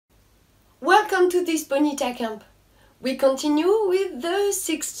Welcome to this Bonita Camp. We continue with the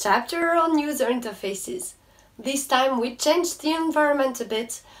 6th chapter on user interfaces. This time we changed the environment a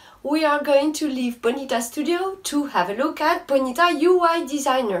bit. We are going to leave Bonita Studio to have a look at Bonita UI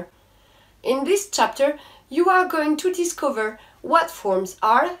Designer. In this chapter, you are going to discover what forms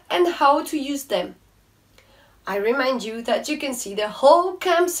are and how to use them. I remind you that you can see the whole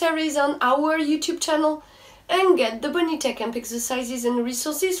camp series on our YouTube channel and get the Bonita Camp exercises and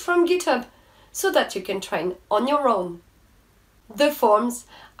resources from GitHub so that you can train on your own. The forms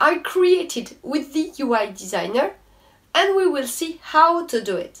are created with the UI Designer and we will see how to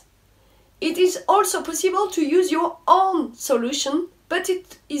do it. It is also possible to use your own solution, but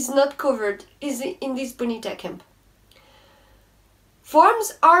it is not covered in this Bonita Camp.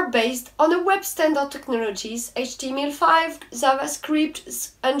 Forms are based on the web standard technologies HTML5,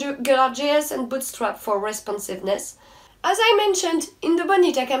 JavaScript, AngularJS and Bootstrap for responsiveness. As I mentioned in the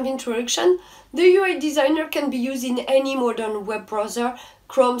Bonita Camp introduction, the UI Designer can be used in any modern web browser.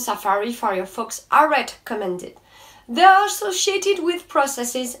 Chrome, Safari, Firefox are recommended. They are associated with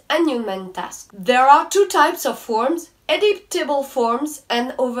processes and human tasks. There are two types of forms: editable forms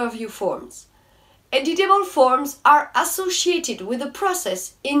and overview forms. Editable forms are associated with a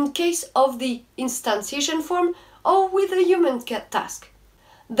process in case of the instantiation form or with a human task.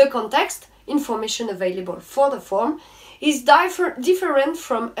 The context, information available for the form, is different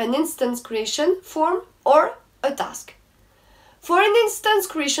from an instance creation form or a task. For an instance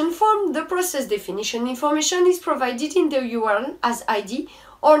creation form, the process definition information is provided in the URL as ID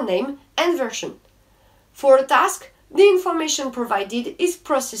or name and version. For a task, the information provided is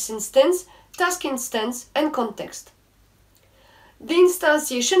process instance, task instance, and context. The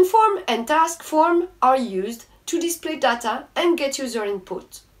instantiation form and task form are used to display data and get user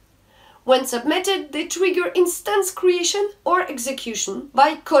input. When submitted, they trigger instance creation or execution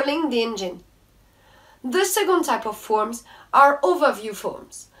by calling the engine. The second type of forms are overview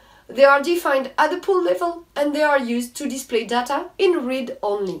forms. They are defined at the pool level and they are used to display data in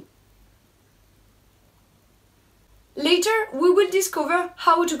read-only. Later, we will discover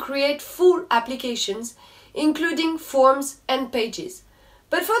how to create full applications, including forms and pages.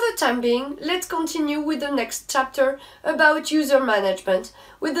 But for the time being, let's continue with the next chapter about user management,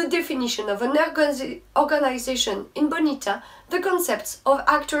 with the definition of an organization in Bonita, the concepts of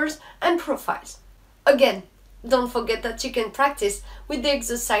actors and profiles. Again, don't forget that you can practice with the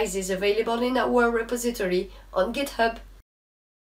exercises available in our repository on GitHub